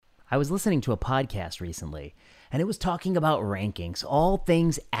I was listening to a podcast recently, and it was talking about rankings, all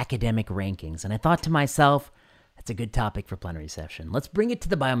things academic rankings. And I thought to myself, that's a good topic for plenary session. Let's bring it to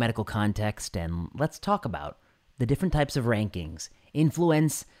the biomedical context and let's talk about the different types of rankings,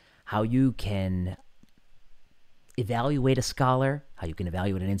 influence, how you can evaluate a scholar, how you can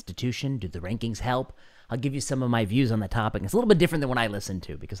evaluate an institution. Do the rankings help? I'll give you some of my views on the topic. It's a little bit different than what I listen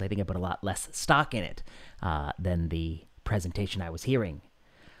to because I think I put a lot less stock in it than the presentation I was hearing.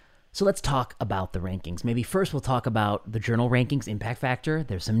 So let's talk about the rankings. Maybe first we'll talk about the journal rankings impact factor.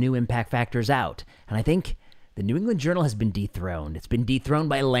 There's some new impact factors out. And I think the New England Journal has been dethroned. It's been dethroned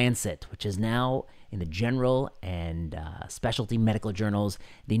by Lancet, which is now in the general and specialty medical journals,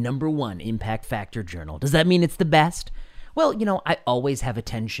 the #1 impact factor journal. Does that mean it's the best? Well, I always have a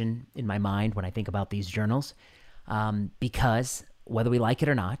tension in my mind when I think about these journals because whether we like it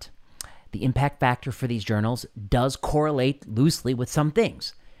or not, the impact factor for these journals does correlate loosely with some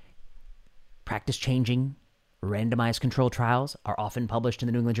things. Practice-changing, randomized controlled trials are often published in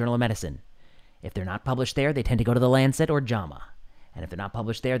the New England Journal of Medicine. If they're not published there, they tend to go to the Lancet or JAMA. And if they're not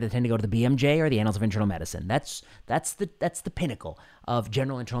published there, they tend to go to the BMJ or the Annals of Internal Medicine. That's the pinnacle of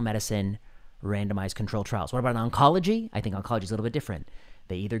general internal medicine randomized controlled trials. What about oncology? I think oncology is a little bit different.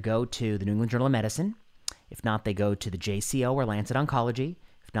 They either go to the New England Journal of Medicine. If not, they go to the JCO or Lancet Oncology.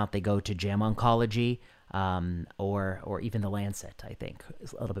 If not, they go to JAMA Oncology or even the Lancet, I think.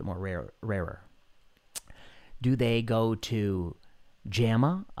 It's a little bit more rarer. Do they go to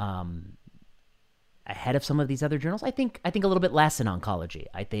JAMA ahead of some of these other journals? I think a little bit less in oncology.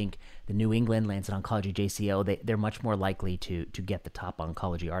 I think the New England, Lancet Oncology, JCO, they're much more likely to get the top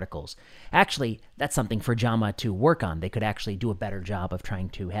oncology articles. Actually, that's something for JAMA to work on. They could actually do a better job of trying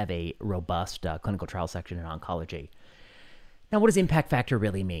to have a robust clinical trial section in oncology. Now, what does impact factor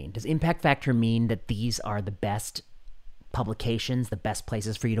really mean? Does impact factor mean that these are the best publications, the best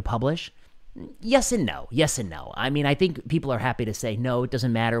places for you to publish? Yes and no. Yes and no. I mean, I think people are happy to say, no, it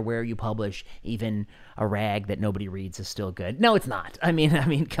doesn't matter where you publish. Even a rag that nobody reads is still good. No, it's not. I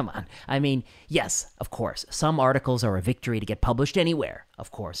mean, come on. I mean, yes, of course. Some articles are a victory to get published anywhere,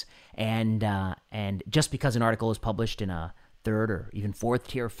 of course. And just because an article is published in a third or even fourth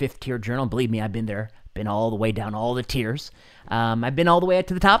tier, fifth tier journal, believe me, I've been there. Been all the way down all the tiers. I've been all the way up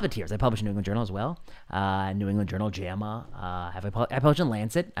to the top of the tiers. I published in New England Journal as well. New England Journal, JAMA. I published in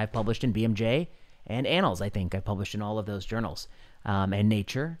Lancet. I've published in BMJ and Annals, I think. I've published in all of those journals. And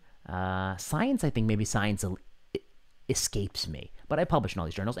Nature. Science, I think maybe Science escapes me. But I publish in all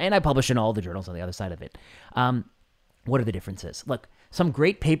these journals. And I publish in all the journals on the other side of it. What are the differences? Look, some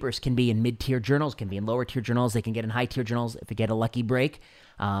great papers can be in mid-tier journals, can be in lower-tier journals. They can get in high-tier journals if you get a lucky break.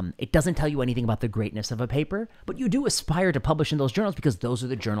 It doesn't tell you anything about the greatness of a paper, but you do aspire to publish in those journals because those are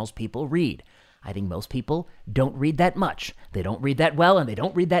the journals people read. I think most people don't read that much. They don't read that well, and they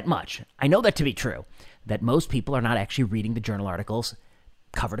don't read that much. I know that to be true, that most people are not actually reading the journal articles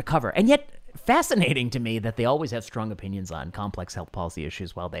cover to cover. And yet, fascinating to me that they always have strong opinions on complex health policy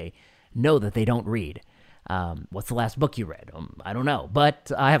issues while they know that they don't read. What's the last book you read? I don't know,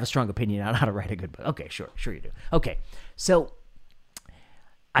 but I have a strong opinion on how to write a good book. Okay, sure you do. Okay, so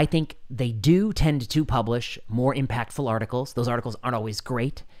I think they do tend to publish more impactful articles. Those articles aren't always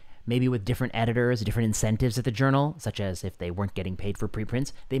great, maybe with different editors, different incentives at the journal, such as if they weren't getting paid for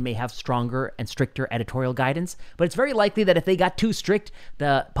preprints, they may have stronger and stricter editorial guidance. But it's very likely that if they got too strict,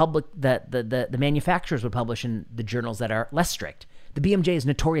 the manufacturers would publish in the journals that are less strict. The BMJ is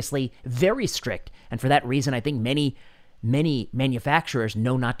notoriously very strict, and for that reason, I think many manufacturers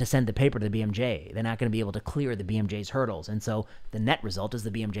know not to send the paper to the BMJ. They're not going to be able to clear the BMJ's hurdles, and so the net result is the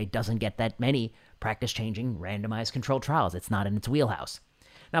BMJ doesn't get that many practice-changing randomized controlled trials. It's not in its wheelhouse.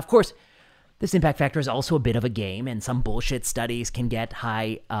 Now, of course, this impact factor is also a bit of a game, and some bullshit studies can get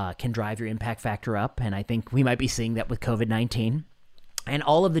high, can drive your impact factor up, and I think we might be seeing that with COVID-19. And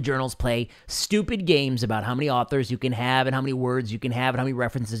all of the journals play stupid games about how many authors you can have and how many words you can have and how many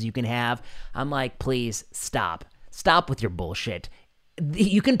references you can have. I'm like, please stop. Stop with your bullshit.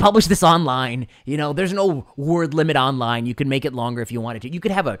 You can publish this online. There's no word limit online. You can make it longer if you wanted to. You could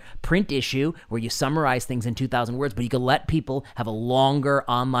have a print issue where you summarize things in 2,000 words, but you could let people have a longer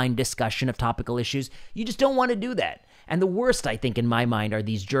online discussion of topical issues. You just don't want to do that. And the worst, I think, in my mind, are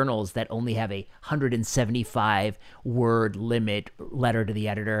these journals that only have a 175-word limit letter to the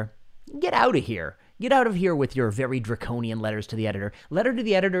editor. Get out of here. Get out of here with your very draconian letters to the editor. Letter to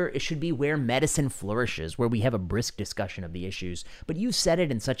the editor should be where medicine flourishes, where we have a brisk discussion of the issues. But you said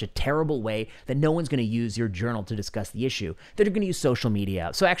it in such a terrible way that no one's going to use your journal to discuss the issue. They're going to use social media.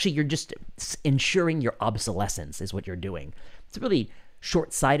 So actually, you're just ensuring your obsolescence is what you're doing. It's really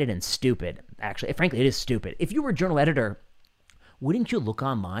short-sighted and stupid, actually. Frankly, it is stupid. If you were a journal editor, wouldn't you look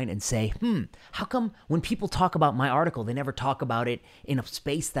online and say, how come when people talk about my article, they never talk about it in a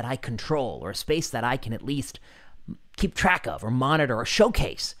space that I control or a space that I can at least keep track of or monitor or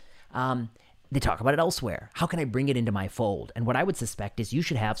showcase? They talk about it elsewhere. How can I bring it into my fold? And what I would suspect is you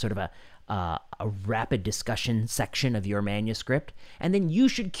should have sort of a rapid discussion section of your manuscript, and then you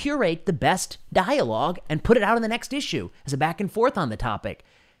should curate the best dialogue and put it out in the next issue as a back and forth on the topic.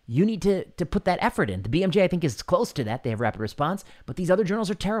 You need to put that effort in. The BMJ, I think, is close to that. They have rapid response, but these other journals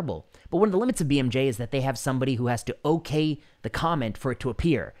are terrible. But one of the limits of BMJ is that they have somebody who has to okay the comment for it to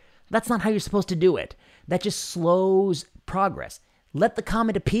appear. That's not how you're supposed to do it. That just slows progress. Let the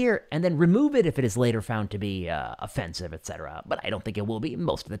comment appear and then remove it if it is later found to be offensive, etc. But I don't think it will be.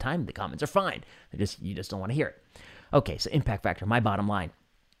 Most of the time, the comments are fine. You just don't want to hear it. Okay, so impact factor, my bottom line.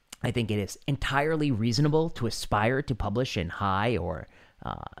 I think it is entirely reasonable to aspire to publish in high or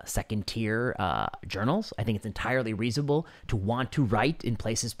second-tier journals. I think it's entirely reasonable to want to write in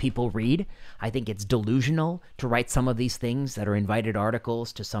places people read. I think it's delusional to write some of these things that are invited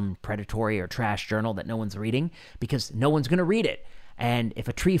articles to some predatory or trash journal that no one's reading, because no one's going to read it. And if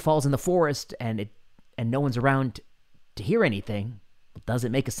a tree falls in the forest and no one's around to hear anything, does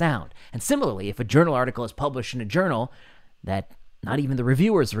it make a sound? And similarly, if a journal article is published in a journal that not even the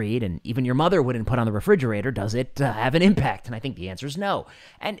reviewers read, and even your mother wouldn't put on the refrigerator, does it have an impact? And I think the answer is no.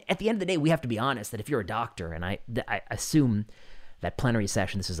 And at the end of the day, we have to be honest that if you're a doctor, and I assume that plenary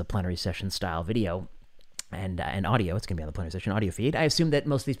session, this is a plenary session style video and audio, it's going to be on the plenary session audio feed. I assume that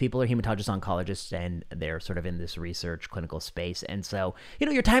most of these people are hematologists, oncologists, and they're sort of in this research clinical space. And so,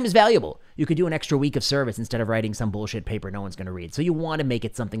 your time is valuable. You could do an extra week of service instead of writing some bullshit paper no one's going to read. So you want to make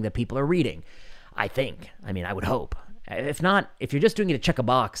it something that people are reading, I think. I mean, I would hope. If not, if you're just doing it to check a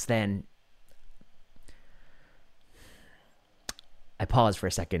box, then I paused for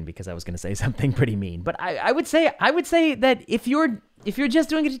a second because I was going to say something pretty mean. But I would say that if you're just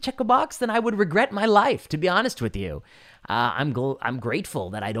doing it to check a box, then I would regret my life, to be honest with you. I'm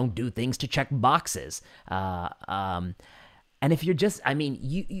grateful that I don't do things to check boxes. And if you're just,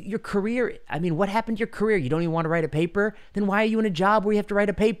 your career, what happened to your career? You don't even want to write a paper? Then why are you in a job where you have to write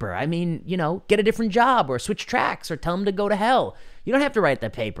a paper? Get a different job or switch tracks or tell them to go to hell. You don't have to write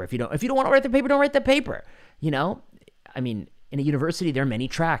that paper. If you don't want to write the paper, don't write the paper. In a university, there are many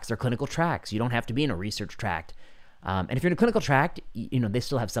tracks. There are clinical tracks. You don't have to be in a research track. And if you're in a clinical track, they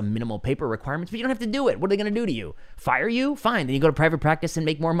still have some minimal paper requirements, but you don't have to do it. What are they going to do to you? Fire you? Fine. Then you go to private practice and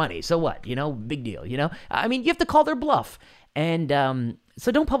make more money. So what? Big deal, you have to call their bluff. And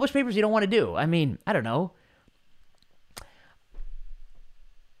so don't publish papers you don't want to do. I don't know.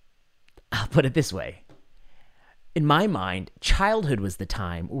 I'll put it this way. In my mind, childhood was the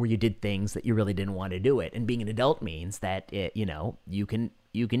time where you did things that you really didn't want to do it. And being an adult means that, you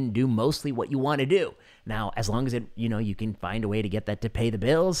can do mostly what you want to do. Now, as long as you can find a way to get that to pay the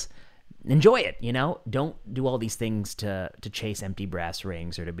bills, enjoy it, Don't do all these things to chase empty brass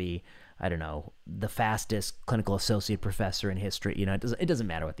rings or to be, the fastest clinical associate professor in history. It doesn't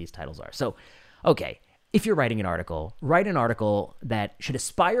matter what these titles are. So, okay. If you're writing an article, write an article that should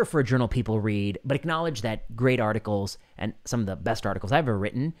aspire for a journal people read, but acknowledge that great articles and some of the best articles I've ever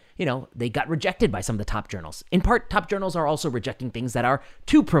written, they got rejected by some of the top journals. In part, top journals are also rejecting things that are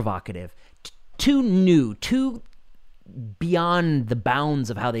too provocative, too new, too beyond the bounds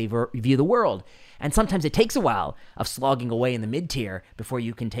of how they view the world. And sometimes it takes a while of slogging away in the mid-tier before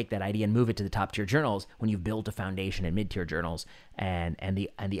you can take that idea and move it to the top-tier journals when you've built a foundation in mid-tier journals and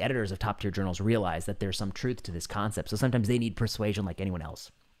the editors of top-tier journals realize that there's some truth to this concept. So sometimes they need persuasion like anyone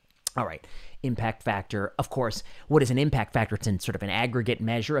else. All right, impact factor. Of course, what is an impact factor? It's in sort of an aggregate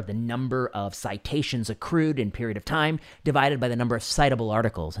measure of the number of citations accrued in period of time divided by the number of citable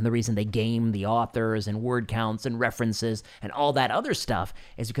articles. And the reason they game the authors and word counts and references and all that other stuff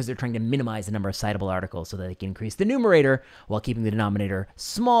is because they're trying to minimize the number of citable articles so that they can increase the numerator while keeping the denominator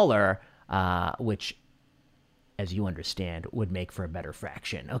smaller, which, as you understand, would make for a better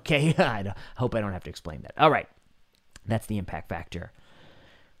fraction. Okay, I hope I don't have to explain that. All right, that's the impact factor.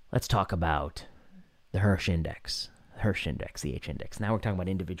 Let's talk about the Hirsch Index, the H Index. Now we're talking about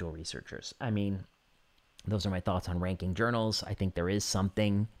individual researchers. Those are my thoughts on ranking journals. I think there is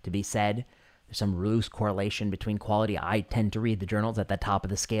something to be said. There's some loose correlation between quality. I tend to read the journals at the top of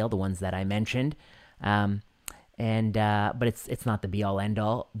the scale, the ones that I mentioned. But it's not the be-all,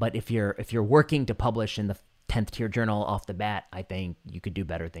 end-all. But if you're working to publish in the 10th tier journal off the bat, I think you could do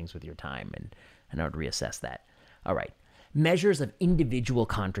better things with your time, and I would reassess that. All right. Measures of individual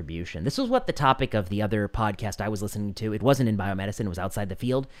contribution. This was what the topic of the other podcast I was listening to. It wasn't in biomedicine, it was outside the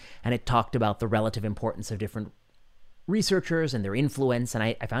field, and it talked about the relative importance of different researchers and their influence, and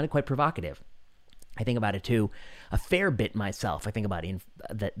I found it quite provocative. I think about it too a fair bit myself. I think about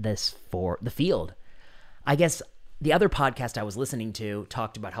this for the field. I guess the other podcast I was listening to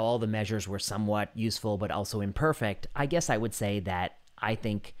talked about how all the measures were somewhat useful but also imperfect. I guess I would say that I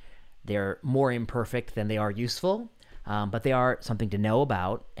think they're more imperfect than they are useful, but they are something to know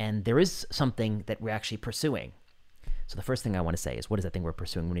about, and there is something that we're actually pursuing. So the first thing I want to say is, what is that thing we're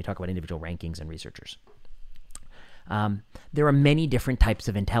pursuing when we talk about individual rankings and researchers? There are many different types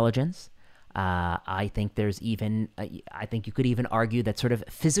of intelligence. I think I think you could even argue that sort of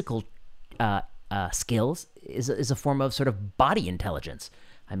physical skills is a form of sort of body intelligence.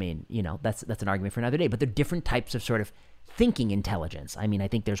 I mean, that's an argument for another day. But there are different types of sort of thinking intelligence. I mean, I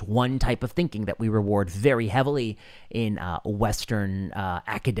think there's one type of thinking that we reward very heavily in Western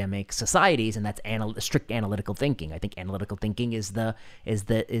academic societies, and that's strict analytical thinking. I think analytical thinking is the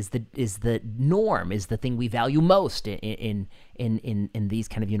norm, is the thing we value most in these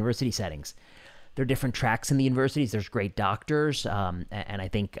kind of university settings. There are different tracks in the universities. There's great doctors, and I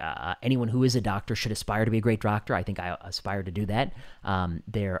think anyone who is a doctor should aspire to be a great doctor. I think I aspire to do that.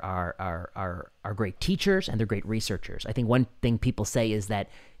 There are great teachers, and they're great researchers. I think one thing people say is that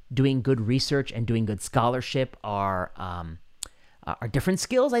doing good research and doing good scholarship are different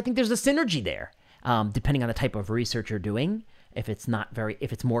skills. I think there's a synergy there, depending on the type of research you're doing. If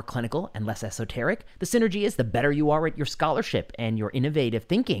it's more clinical and less esoteric, the synergy is the better you are at your scholarship and your innovative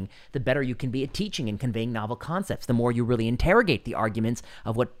thinking, the better you can be at teaching and conveying novel concepts. The more you really interrogate the arguments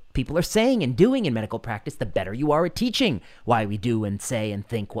of what people are saying and doing in medical practice, the better you are at teaching why we do and say and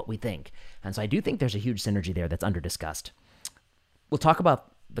think what we think. And so I do think there's a huge synergy there that's under-discussed. We'll talk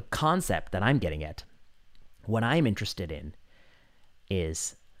about the concept that I'm getting at. What I'm interested in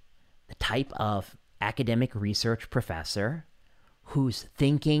is the type of academic research professor whose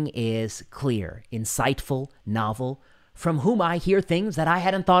thinking is clear, insightful, novel, from whom I hear things that I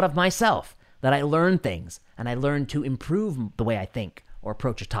hadn't thought of myself, that I learn things, and I learn to improve the way I think or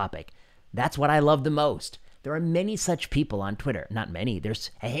approach a topic. That's what I love the most. There are many such people on Twitter. Not many. There's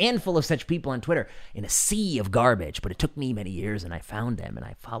a handful of such people on Twitter in a sea of garbage, but it took me many years, and I found them, and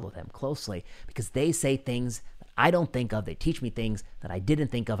I follow them closely because they say things that I don't think of. They teach me things that I didn't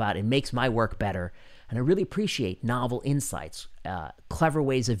think about. It makes my work better. And I really appreciate novel insights, clever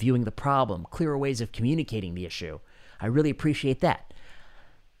ways of viewing the problem, clearer ways of communicating the issue. I really appreciate that.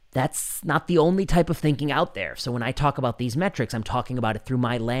 That's not the only type of thinking out there. So when I talk about these metrics, I'm talking about it through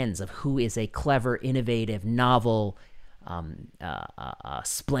my lens of who is a clever, innovative, novel,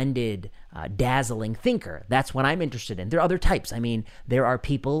 splendid, dazzling thinker. That's what I'm interested in. There are other types. I mean, there are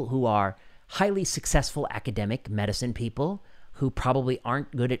people who are highly successful academic medicine people who probably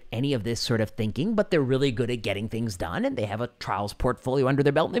aren't good at any of this sort of thinking, but they're really good at getting things done, and they have a trials portfolio under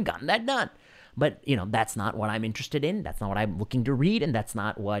their belt, and they've gotten that done. But, that's not what I'm interested in. That's not what I'm looking to read, and that's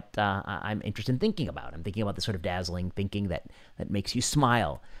not what I'm interested in thinking about. I'm thinking about the sort of dazzling thinking that makes you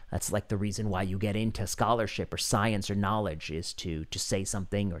smile. That's like the reason why you get into scholarship or science or knowledge, is to say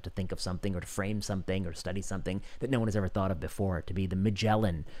something or to think of something or to frame something or study something that no one has ever thought of before, to be the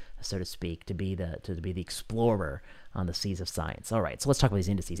Magellan, so to speak, to be the explorer on the seas of science. All right, so let's talk about these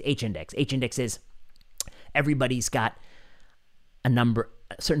indices. H-index. H-index is everybody's got a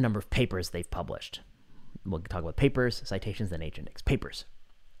certain number of papers they've published. We'll talk about papers, citations, then H-index. Papers.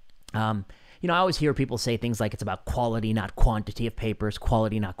 I always hear people say things like it's about quality, not quantity of papers,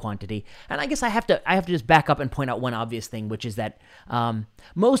 quality, not quantity. And I guess I have to just back up and point out one obvious thing, which is that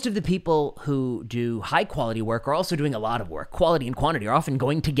most of the people who do high quality work are also doing a lot of work. Quality and quantity are often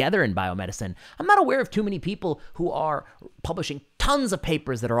going together in biomedicine. I'm not aware of too many people who are publishing tons of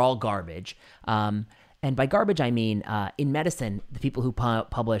papers that are all garbage. And by garbage, I mean, in medicine, the people who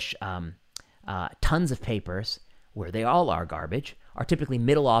publish tons of papers, where they all are garbage, are typically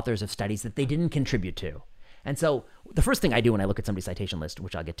middle authors of studies that they didn't contribute to. And so the first thing I do when I look at somebody's citation list,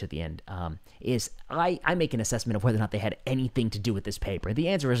 which I'll get to at the end, is I make an assessment of whether or not they had anything to do with this paper. The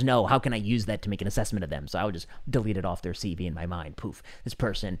answer is no. How can I use that to make an assessment of them? So I would just delete it off their CV in my mind. Poof. This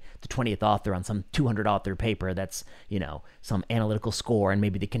person, the 20th author on some 200 author paper that's, some analytical score, and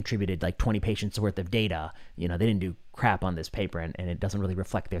maybe they contributed like 20 patients worth of data. They didn't do crap on this paper, and it doesn't really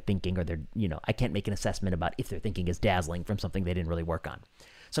reflect their thinking or their, I can't make an assessment about if their thinking is dazzling from something they didn't really work on.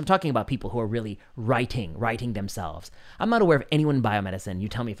 So I'm talking about people who are really writing themselves. I'm not aware of anyone in biomedicine, you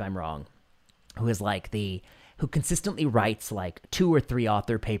tell me if I'm wrong, who is who consistently writes like 2 or 3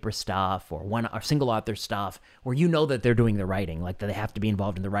 author paper stuff or one or single author stuff where that they're doing the writing, like that they have to be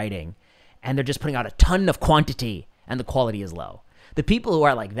involved in the writing, and they're just putting out a ton of quantity and the quality is low. The people who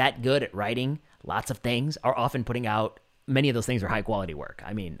are like that good at writing lots of things are often putting out, many of those things are high quality work.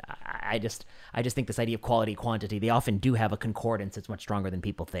 I mean, I just think this idea of quality, quantity, they often do have a concordance that's much stronger than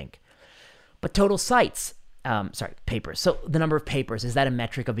people think. But total cites, papers. So the number of papers, is that a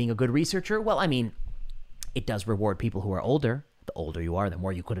metric of being a good researcher? Well, I mean, it does reward people who are older. The older you are, the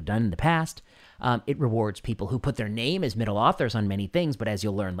more you could have done in the past. It rewards people who put their name as middle authors on many things, but as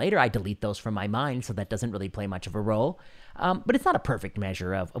you'll learn later, I delete those from my mind, so that doesn't really play much of a role. But it's not a perfect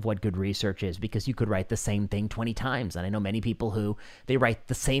measure of what good research is, because you could write the same thing 20 times. And I know many people who, they write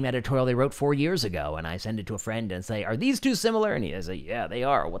the same editorial they wrote 4 years ago, and I send it to a friend and say, are these two similar? And he says, yeah, they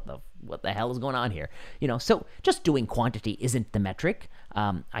are. What the hell is going on here? So just doing quantity isn't the metric.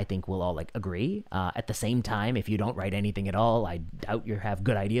 I think we'll all agree. At the same time, if you don't write anything at all, I doubt you have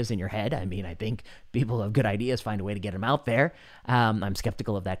good ideas in your head. I mean, I think people who have good ideas find a way to get them out there. I'm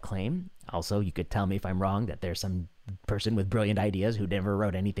skeptical of that claim. Also, you could tell me if I'm wrong, that there's some person with brilliant ideas who never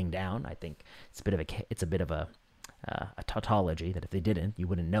wrote anything down. I think it's a bit of a tautology, that if they didn't, you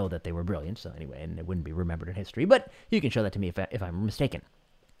wouldn't know that they were brilliant. So anyway, and it wouldn't be remembered in history. But you can show that to me if I'm mistaken.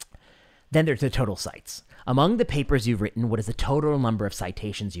 Then there's the total cites. Among the papers you've written, what is the total number of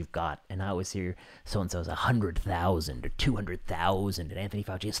citations you've got? And I always hear so-and-so's 100,000 or 200,000, and Anthony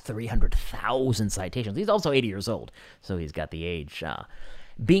Fauci has 300,000 citations. He's also 80 years old, so he's got the age.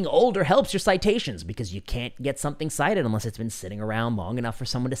 Being older helps your citations, because you can't get something cited unless it's been sitting around long enough for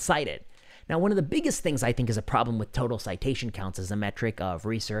someone to cite it. Now, one of the biggest things I think is a problem with total citation counts as a metric of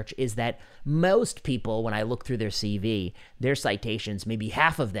research is that most people, when I look through their CV, their citations, maybe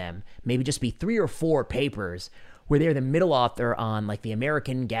half of them, maybe just be 3 or 4 papers where they're the middle author on the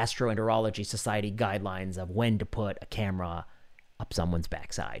American Gastroenterology Society guidelines of when to put a camera up someone's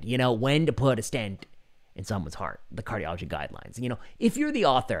backside, when to put a stent in someone's heart, the cardiology guidelines. If you're the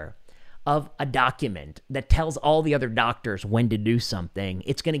author of a document that tells all the other doctors when to do something,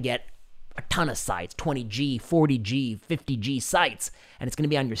 it's going to get a ton of sites, 20G, 40G, 50G sites, and it's going to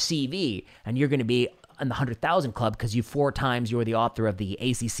be on your CV, and you're going to be in the 100,000 club because you 4 times you're the author of the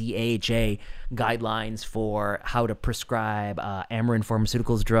ACC/AHA guidelines for how to prescribe Amarin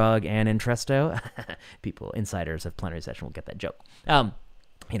Pharmaceuticals drug and Entresto. People, insiders of Plenary Session will get that joke.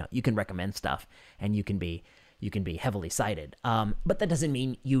 You can recommend stuff, and you can be heavily cited, but that doesn't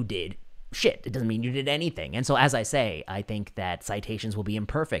mean you did shit. It doesn't mean you did anything. And so, as I say, I think that citations will be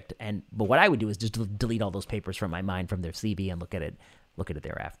imperfect. But what I would do is just delete all those papers from my mind, from their CV, and look at it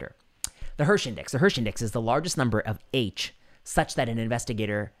thereafter. The Hirsch Index. The Hirsch Index is the largest number of H, such that an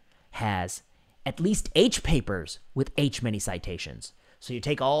investigator has at least H papers with H many citations. So you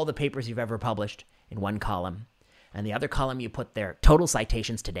take all the papers you've ever published in one column, and the other column you put their total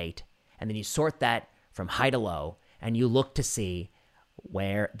citations to date, and then you sort that from high to low, and you look to see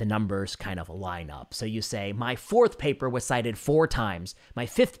where the numbers kind of line up. So you say, my 4th paper was cited 4 times. My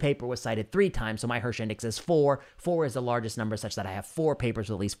 5th paper was cited 3 times, so my Hirsch Index is 4. 4 is the largest number, such that I have 4 papers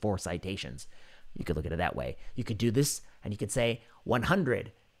with at least 4 citations. You could look at it that way. You could do this, and you could say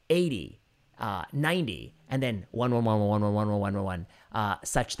 100, 80, 90, and then 1,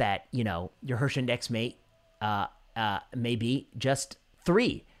 such that, your Hirsch Index may be just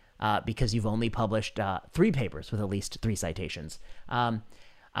 3. Because you've only published 3 papers with at least 3 citations,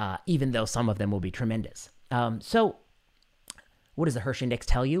 even though some of them will be tremendous. So what does the Hirsch Index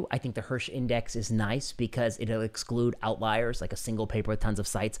tell you? I think the Hirsch Index is nice because it'll exclude outliers, like a single paper with tons of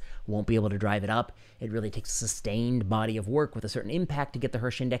cites won't be able to drive it up. It really takes a sustained body of work with a certain impact to get the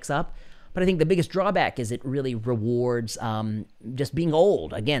Hirsch Index up. But I think the biggest drawback is it really rewards just being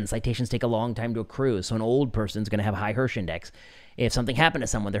old. Again, citations take a long time to accrue, so an old person's going to have a high Hirsch Index. If something happened to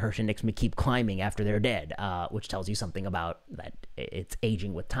someone, their Hirsch Index may keep climbing after they're dead, which tells you something about that it's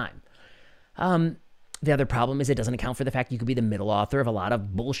aging with time. The other problem is it doesn't account for the fact you could be the middle author of a lot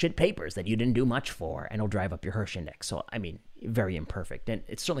of bullshit papers that you didn't do much for, and it'll drive up your Hirsch Index. So, I mean, very imperfect, and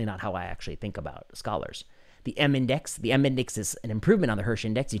it's certainly not how I actually think about scholars. The M-Index. The M-Index is an improvement on the Hirsch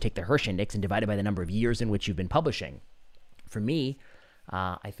Index. You take the Hirsch Index and divide it by the number of years in which you've been publishing. For me,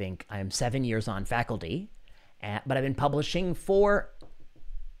 I think I am 7 years on faculty, but I've been publishing for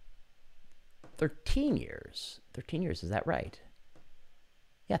 13 years. 13 years, is that right?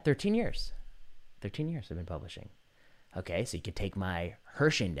 Yeah, 13 years. 13 years I've been publishing. Okay, so you could take my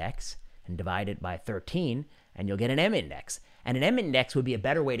Hirsch Index and divide it by 13, and you'll get an M-Index. And an M-Index would be a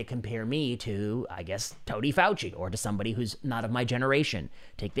better way to compare me to, I guess, Tony Fauci, or to somebody who's not of my generation.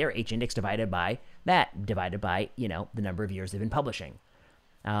 Take their H-Index divided by that, divided by, the number of years they've been publishing.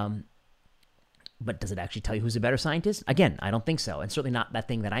 But does it actually tell you who's a better scientist? Again, I don't think so. And certainly not that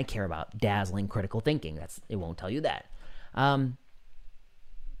thing that I care about, dazzling critical thinking. It won't tell you that.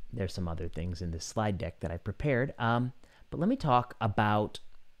 There's some other things in this slide deck that I prepared. But let me talk about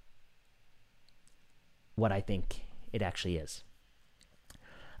what I think it actually is.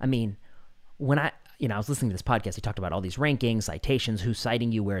 I mean, when I was listening to this podcast. He talked about all these rankings, citations, who's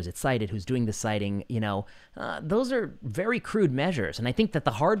citing you, where is it cited, who's doing the citing. Those are very crude measures. And I think that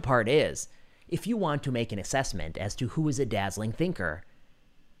the hard part is, if you want to make an assessment as to who is a dazzling thinker,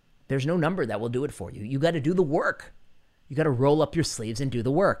 there's no number that will do it for you. You got to do the work. You got to roll up your sleeves and do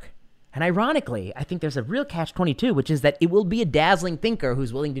the work. And ironically, I think there's a real catch-22, which is that it will be a dazzling thinker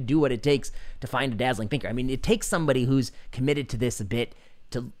who's willing to do what it takes to find a dazzling thinker. I mean, it takes somebody who's committed to this a bit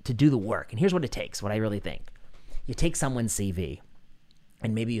to do the work. And here's what it takes, what I really think. You take someone's CV,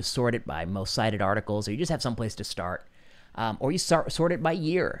 and maybe you sort it by most cited articles, or you just have someplace to start. Or you sort it by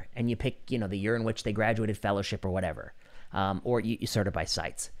year, and you pick, the year in which they graduated fellowship or whatever. Or you sort it by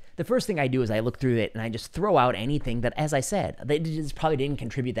sites. The first thing I do is I look through it and I just throw out anything that, as I said, they just probably didn't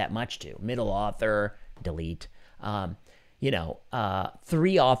contribute that much to. Middle author, delete. 3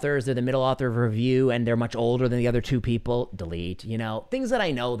 authors, they're the middle author of a review and they're much older than the other 2 people, delete. Things that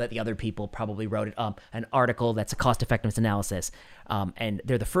I know that the other people probably wrote an article that's a cost effectiveness analysis. And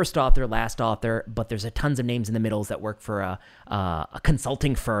they're the first author, last author, but there's tons of names in the middles that work for a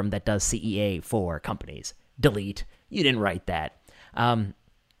consulting firm that does CEA for companies. Delete. You didn't write that.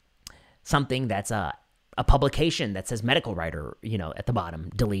 Something that's a publication that says medical writer, at the bottom,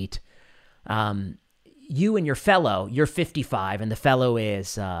 delete. You and your fellow, you're 55 and the fellow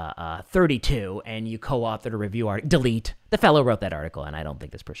is 32 and you co-authored a review article, delete. The fellow wrote that article and I don't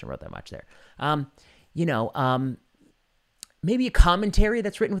think this person wrote that much there. Maybe a commentary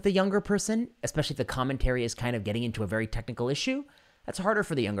that's written with a younger person, especially if the commentary is kind of getting into a very technical issue. That's harder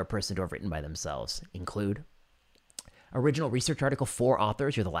for the younger person to have written by themselves. Include. Original research article, 4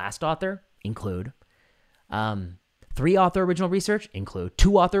 authors, you're the last author, include. 3 author original research, include.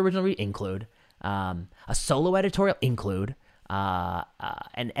 2 author original include. A solo editorial, include.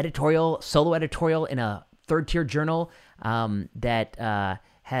 An editorial, solo editorial in a 3rd-tier journal that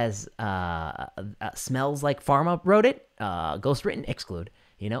has smells like pharma wrote it, ghostwritten, exclude.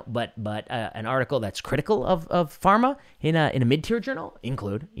 But an article that's critical of pharma in a mid-tier journal,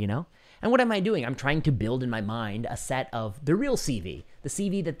 include. And what am I doing? I'm trying to build in my mind a set of the real CV, the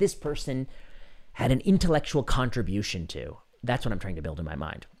CV that this person had an intellectual contribution to. That's what I'm trying to build in my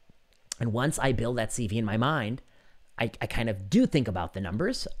mind. And once I build that CV in my mind, I kind of do think about the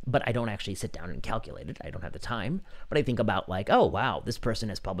numbers, but I don't actually sit down and calculate it. I don't have the time. But I think about like, oh, wow, this person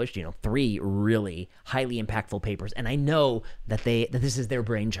has published, 3 really highly impactful papers. And I know that this is their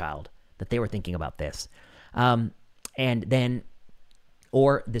brainchild, that they were thinking about this.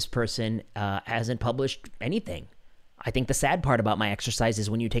 Or this person hasn't published anything. I think the sad part about my exercise is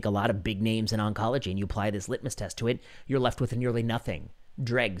when you take a lot of big names in oncology and you apply this litmus test to it, you're left with nearly nothing.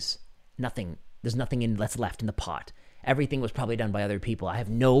 Dregs. Nothing. There's nothing that's left in the pot. Everything was probably done by other people. I have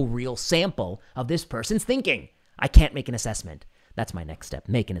no real sample of this person's thinking. I can't make an assessment. That's my next step,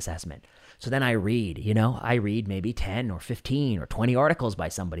 make an assessment. So then I read, I read maybe 10 or 15 or 20 articles by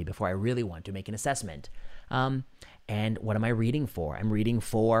somebody before I really want to make an assessment. And what am I reading for? I'm reading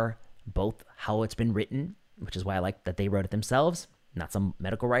for both how it's been written, which is why I like that they wrote it themselves, not some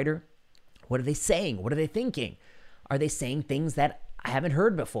medical writer. What are they saying? What are they thinking? Are they saying things that I haven't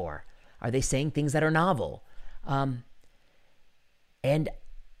heard before? Are they saying things that are novel? And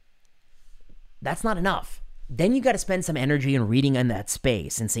that's not enough. Then you got to spend some energy in reading in that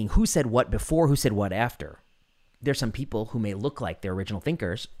space and seeing who said what before, who said what after. There's some people who may look like they're original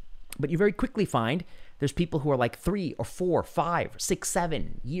thinkers, but you very quickly find there's people who are like 3 or 4, 5, 6,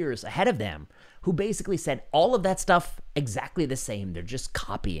 7 years ahead of them who basically said all of that stuff exactly the same. They're just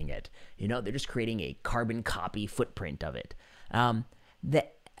copying it. They're just creating a carbon copy footprint of it.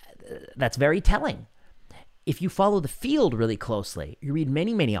 That's very telling. If you follow the field really closely, you read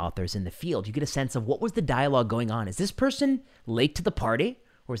many, many authors in the field, you get a sense of what was the dialogue going on. Is this person late to the party?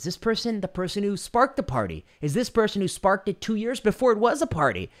 Or is this person the person who sparked the party? Is this person who sparked it 2 years before it was a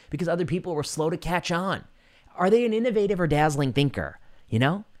party because other people were slow to catch on? Are they an innovative or dazzling thinker?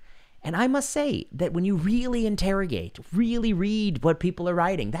 And I must say that when you really interrogate, really read what people are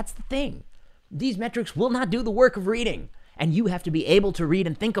writing, that's the thing. These metrics will not do the work of reading. And you have to be able to read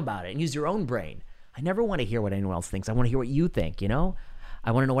and think about it and use your own brain. I never want to hear what anyone else thinks. I want to hear what you think,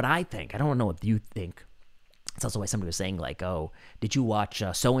 I want to know what I think. I don't want to know what you think. It's also why somebody was saying like, oh, did you watch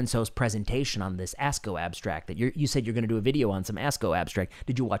so-and-so's presentation on this ASCO abstract that you said you're going to do a video on some ASCO abstract.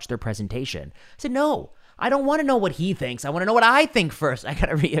 Did you watch their presentation? I said, no, I don't want to know what he thinks. I want to know what I think first. I got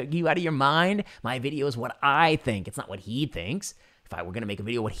to read you out of your mind. My video is what I think. It's not what he thinks. If I were going to make a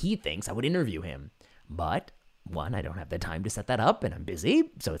video what he thinks, I would interview him. But one, I don't have the time to set that up and I'm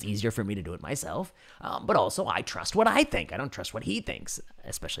busy, so it's easier for me to do it myself. But also, I trust what I think. I don't trust what he thinks,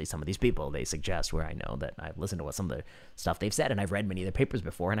 especially some of these people they suggest where I know that I've listened to some of the stuff they've said and I've read many of their papers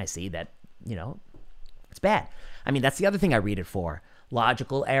before and I see that, It's bad. I mean, that's the other thing I read it for.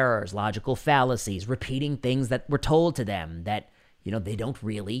 Logical errors, logical fallacies, repeating things that were told to them that, they don't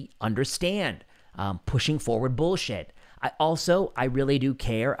really understand, pushing forward bullshit. I really do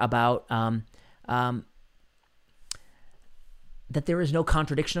care about that there is no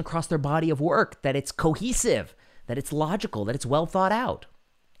contradiction across their body of work, that it's cohesive, that it's logical, that it's well thought out.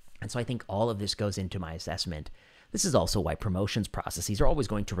 And so I think all of this goes into my assessment. This is also why promotions processes are always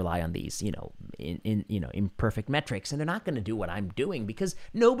going to rely on these, imperfect metrics, and they're not going to do what I'm doing because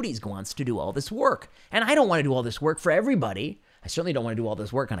nobody wants to do all this work. And I don't want to do all this work for everybody. I certainly don't want to do all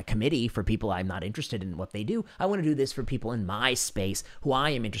this work on a committee for people I'm not interested in what they do. I want to do this for people in my space who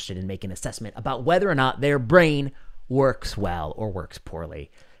I am interested in making an assessment about whether or not their brain works well or works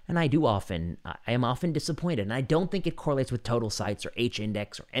poorly. And I am often disappointed. And I don't think it correlates with total sites or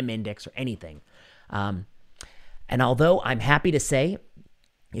H-index or M-index or anything. And although I'm happy to say,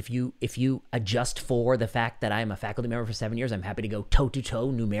 if you adjust for the fact that I'm a faculty member for 7 years, I'm happy to go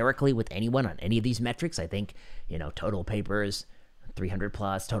toe-to-toe numerically with anyone on any of these metrics. I think, total papers, 300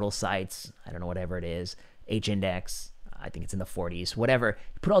 plus, total sites, I don't know, whatever it is, H-index, I think it's in the 40s, whatever.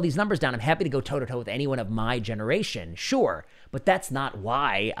 Put all these numbers down. I'm happy to go toe-to-toe with anyone of my generation, sure. But that's not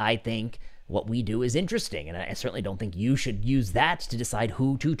why I think what we do is interesting. And I certainly don't think you should use that to decide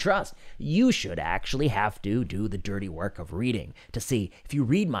who to trust. You should actually have to do the dirty work of reading to see if you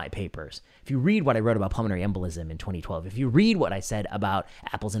read my papers, if you read what I wrote about pulmonary embolism in 2012, if you read what I said about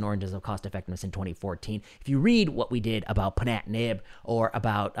apples and oranges of cost effectiveness in 2014, if you read what we did about ponatinib or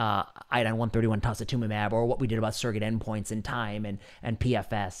about iodine 131 tositumumab, or what we did about surrogate endpoints in time and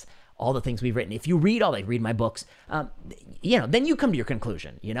PFS, all the things we've written. If you read read my books, then you come to your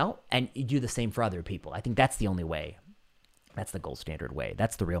conclusion, and you do the same for other people. I think that's the only way. That's the gold standard way.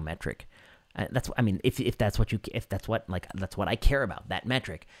 That's the real metric. If that's what I care about, that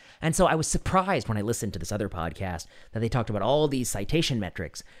metric. And so I was surprised when I listened to this other podcast that they talked about all these citation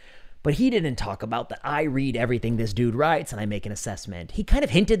metrics, but he didn't talk about that I read everything this dude writes and I make an assessment. He kind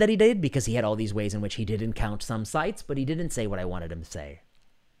of hinted that he did because he had all these ways in which he didn't count some sites, but he didn't say what I wanted him to say.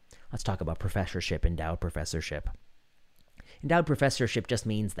 Let's talk about professorship, endowed professorship. Endowed professorship just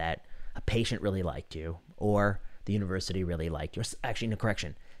means that a patient really liked you, or the university really liked you. Actually, no,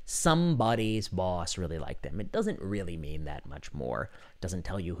 correction. Somebody's boss really liked them. It doesn't really mean that much more. It doesn't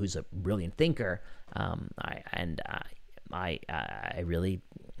tell you who's a brilliant thinker. I really,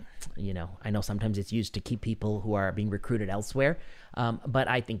 I know sometimes it's used to keep people who are being recruited elsewhere, but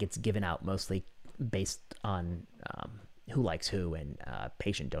I think it's given out mostly based on who likes who, and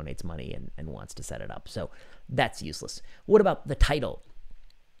patient donates money and wants to set it up. So that's useless. What about the title?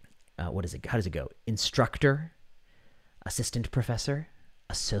 What is it? How does it go? Instructor, assistant professor,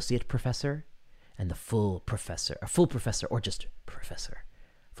 associate professor, and the full professor. A full professor, or just professor.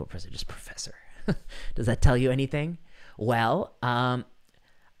 Full professor, just professor. Does that tell you anything? Well, I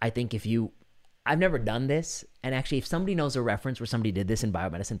think I've never done this, and actually if somebody knows a reference where somebody did this in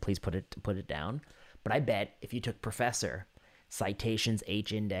biomedicine, please put it down. But I bet if you took professor, citations,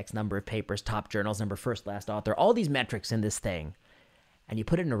 H-index, number of papers, top journals, number first, last author, all these metrics in this thing, and you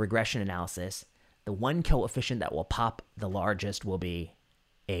put it in a regression analysis, the one coefficient that will pop the largest will be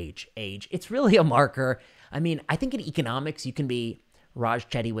age. It's really a marker. I think in economics, you can be, Raj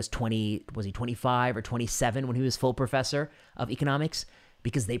Chetty was 25 or 27 when he was full professor of economics,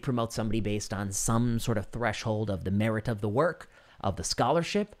 because they promote somebody based on some sort of threshold of the merit of the work, of the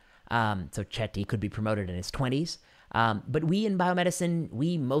scholarship. So Chetty could be promoted in his 20s. But we in biomedicine,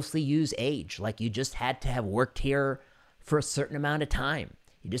 we mostly use age. Like, you just had to have worked here for a certain amount of time.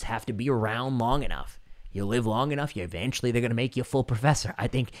 You just have to be around long enough. You live long enough, eventually they're going to make you a full professor. I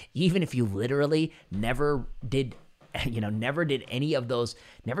think even if you literally never did any of those,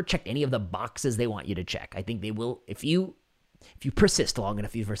 never checked any of the boxes they want you to check, I think they will, if you persist long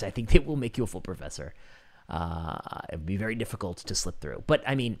enough, I think they will make you a full professor. It'd be very difficult to slip through. But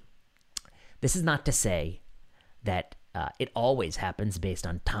this is not to say that it always happens based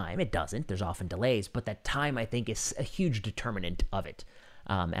on time. It doesn't. There's often delays, but that time, I think, is a huge determinant of it.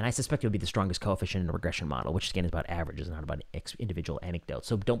 And I suspect it would be the strongest coefficient in a regression model, which again is about averages, not about individual anecdotes.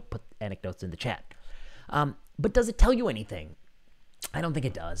 So don't put anecdotes in the chat. But does it tell you anything? I don't think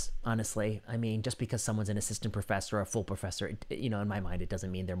it does, honestly. Just because someone's an assistant professor or a full professor, in my mind, it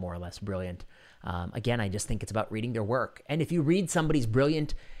doesn't mean they're more or less brilliant. Again, I just think it's about reading their work. And if you read somebody's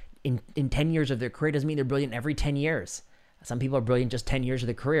brilliant in 10 years of their career, doesn't mean they're brilliant every 10 years. Some people are brilliant just 10 years of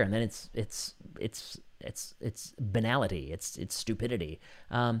their career, and then it's banality, it's stupidity.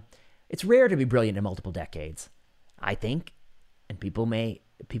 It's rare to be brilliant in multiple decades, I think, and people may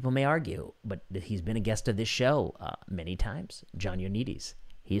argue, but he's been a guest of this show many times. John Ioannidis,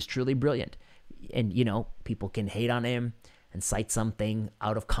 he is truly brilliant. and people can hate on him and cite something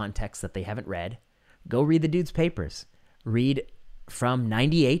out of context that they haven't read. Go read the dude's papers. Read from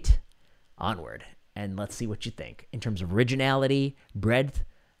 98 onward, and let's see what you think. In terms of originality, breadth,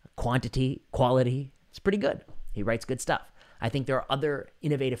 quantity, quality, it's pretty good. He writes good stuff. I think there are other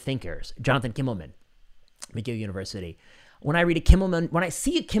innovative thinkers. Jonathan Kimmelman, McGill University. When I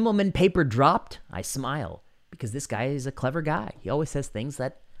see a Kimmelman paper dropped, I smile because this guy is a clever guy. He always says things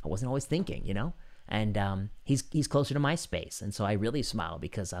that I wasn't always thinking, and he's closer to my space. And so I really smile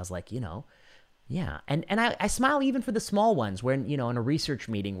because I was like, yeah. And I smile even for the small ones when, in a research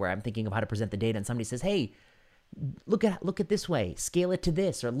meeting where I'm thinking of how to present the data and somebody says, hey, look at this way, scale it to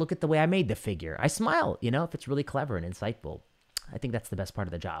this, or look at the way I made the figure. I smile, if it's really clever and insightful. I think that's the best part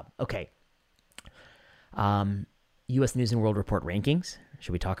of the job. Okay. U.S. News and World Report rankings.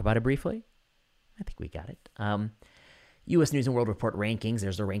 Should we talk about it briefly? I think we got it. U.S. News and World Report rankings.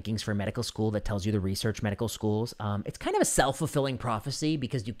 There's the rankings for medical school that tells you the research medical schools. It's kind of a self-fulfilling prophecy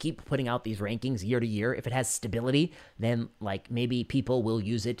because you keep putting out these rankings year to year. If it has stability, then maybe people will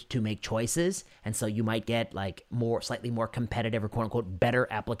use it to make choices. And so you might get slightly more competitive or quote unquote better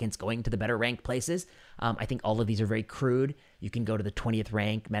applicants going to the better ranked places. I think all of these are very crude. You can go to the 20th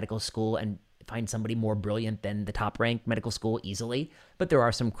ranked medical school and find somebody more brilliant than the top ranked medical school easily. But there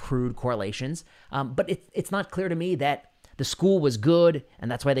are some crude correlations. But it's not clear to me that the school was good, and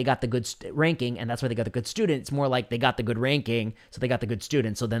that's why they got the good ranking, and that's why they got the good student. It's more like they got the good ranking, so they got the good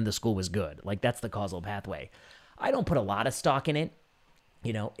student, so then the school was good. That's the causal pathway. I don't put a lot of stock in it.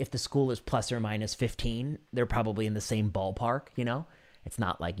 If the school is plus or minus 15, they're probably in the same ballpark, It's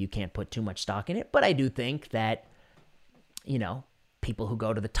not like you can't put too much stock in it, but I do think that, people who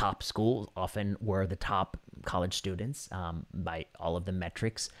go to the top schools often were the top college students by all of the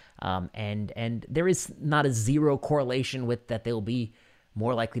metrics. And there is not a zero correlation with that they'll be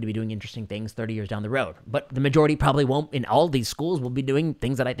more likely to be doing interesting things 30 years down the road. But the majority probably won't, in all these schools, will be doing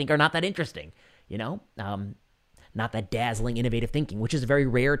things that I think are not that interesting, not that dazzling, innovative thinking, which is a very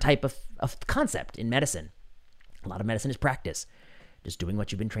rare type of concept in medicine. A lot of medicine is practice, just doing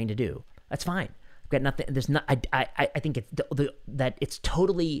what you've been trained to do. That's fine. Got nothing. There's not. I think it's that it's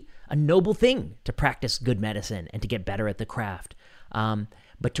totally a noble thing to practice good medicine and to get better at the craft.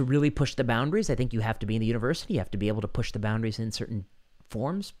 But to really push the boundaries, I think you have to be in the university. You have to be able to push the boundaries in certain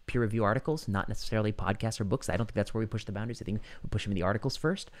forms, peer review articles, not necessarily podcasts or books. I don't think that's where we push the boundaries. I think we push them in the articles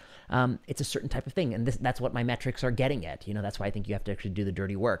first. It's a certain type of thing, and that's what my metrics are getting at. That's why I think you have to actually do the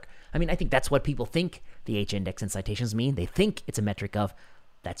dirty work. I think that's what people think the H-index and citations mean. They think it's a metric of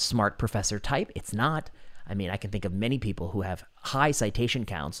that smart professor type. It's not. I can think of many people who have high citation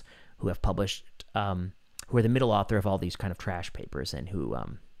counts, who have published, who are the middle author of all these kind of trash papers and who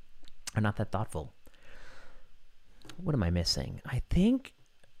are not that thoughtful. What am I missing? I think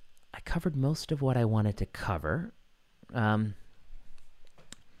I covered most of what I wanted to cover. I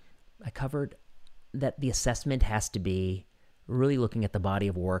covered that the assessment has to be really looking at the body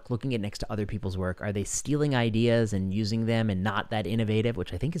of work, looking at next to other people's work. Are they stealing ideas and using them and not that innovative,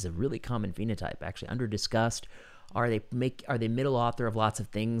 which I think is a really common phenotype, actually under-discussed? Are they middle author of lots of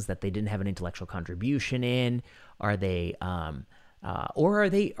things that they didn't have an intellectual contribution in? Are they or are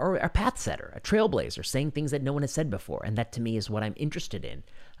they a path setter, a trailblazer, saying things that no one has said before? And that to me is what I'm interested in.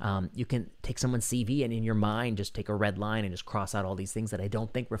 You can take someone's CV and in your mind just take a red line and just cross out all these things that I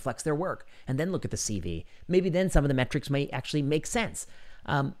don't think reflects their work, and then look at the CV. Maybe then some of the metrics may actually make sense.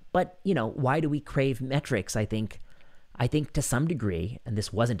 But why do we crave metrics? I think to some degree, and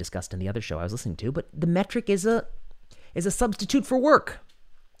this wasn't discussed in the other show I was listening to, but the metric is a substitute for work.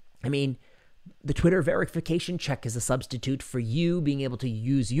 The Twitter verification check is a substitute for you being able to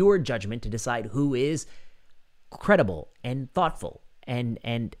use your judgment to decide who is credible and thoughtful and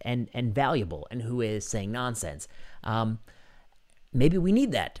valuable and who is saying nonsense. Maybe we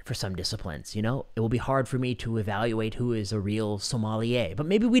need that for some disciplines. It will be hard for me to evaluate who is a real sommelier, but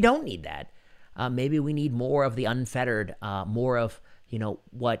maybe we don't need that. Maybe we need more of the unfettered, more of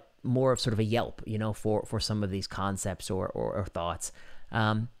sort of a Yelp, for some of these concepts or thoughts.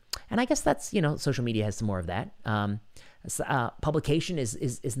 And I guess that's, social media has some more of that. Publication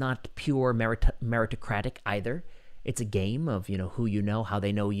is not pure meritocratic either. It's a game of, who you know, how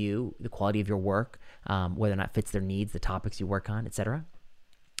they know you, the quality of your work, whether or not it fits their needs, the topics you work on, etc.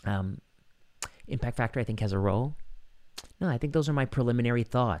 Impact factor, I think, has a role. No, I think those are my preliminary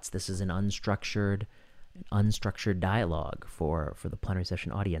thoughts. This is an unstructured dialogue for the plenary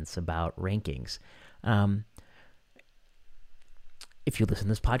session audience about rankings. If you listen to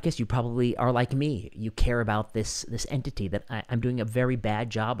this podcast, you probably are like me. You care about this entity that I'm doing a very bad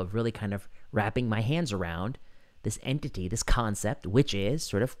job of really kind of wrapping my hands around, this entity, this concept, which is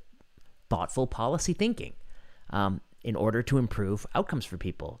sort of thoughtful policy thinking in order to improve outcomes for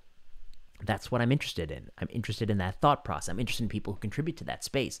people. That's what I'm interested in. I'm interested in that thought process. I'm interested in people who contribute to that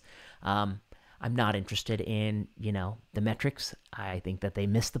space. I'm not interested in, the metrics. I think that they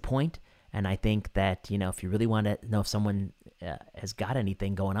miss the point. And I think that, if you really want to know if someone has got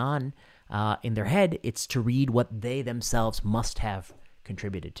anything going on in their head, it's to read what they themselves must have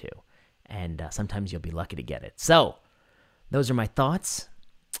contributed to. And sometimes you'll be lucky to get it. So those are my thoughts.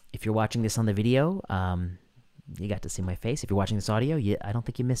 If you're watching this on the video, you got to see my face. If you're watching this audio, I don't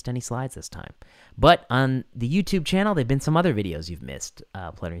think you missed any slides this time. But on the YouTube channel, there've been some other videos you've missed,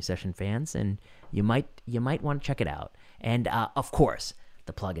 Plenary Session fans, and you might want to check it out. And of course,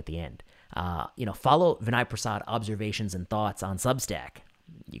 the plug at the end. Follow Vinay Prasad Observations and Thoughts on Substack.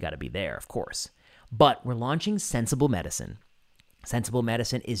 You got to be there, of course. But we're launching Sensible Medicine. Sensible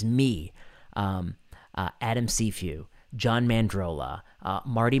Medicine is me, Adam Seafew, John Mandrola,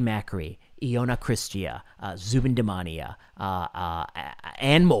 Marty Macri, Iona Christia, Zubin Damania,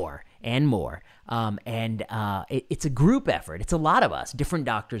 and more. It's a group effort. It's a lot of us, different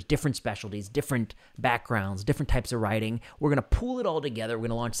doctors, different specialties, different backgrounds, different types of writing. We're going to pool it all together. We're going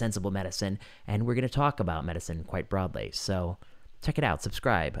to launch Sensible Medicine, and we're going to talk about medicine quite broadly. So check it out.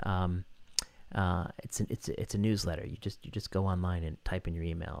 Subscribe. It's a newsletter. You just go online and type in your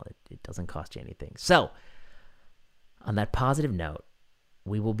email. It doesn't cost you anything. So on that positive note,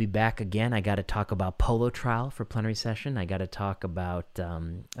 we will be back again. I got to talk about polo trial for plenary session. I got to talk about, that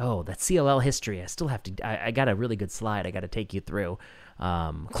CLL history. I still have to, I got a really good slide I got to take you through.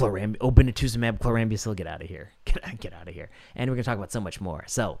 Obinutuzumab, chlorambucil, get out of here. Get out of here. And we're going to talk about so much more.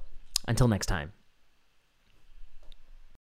 So until next time.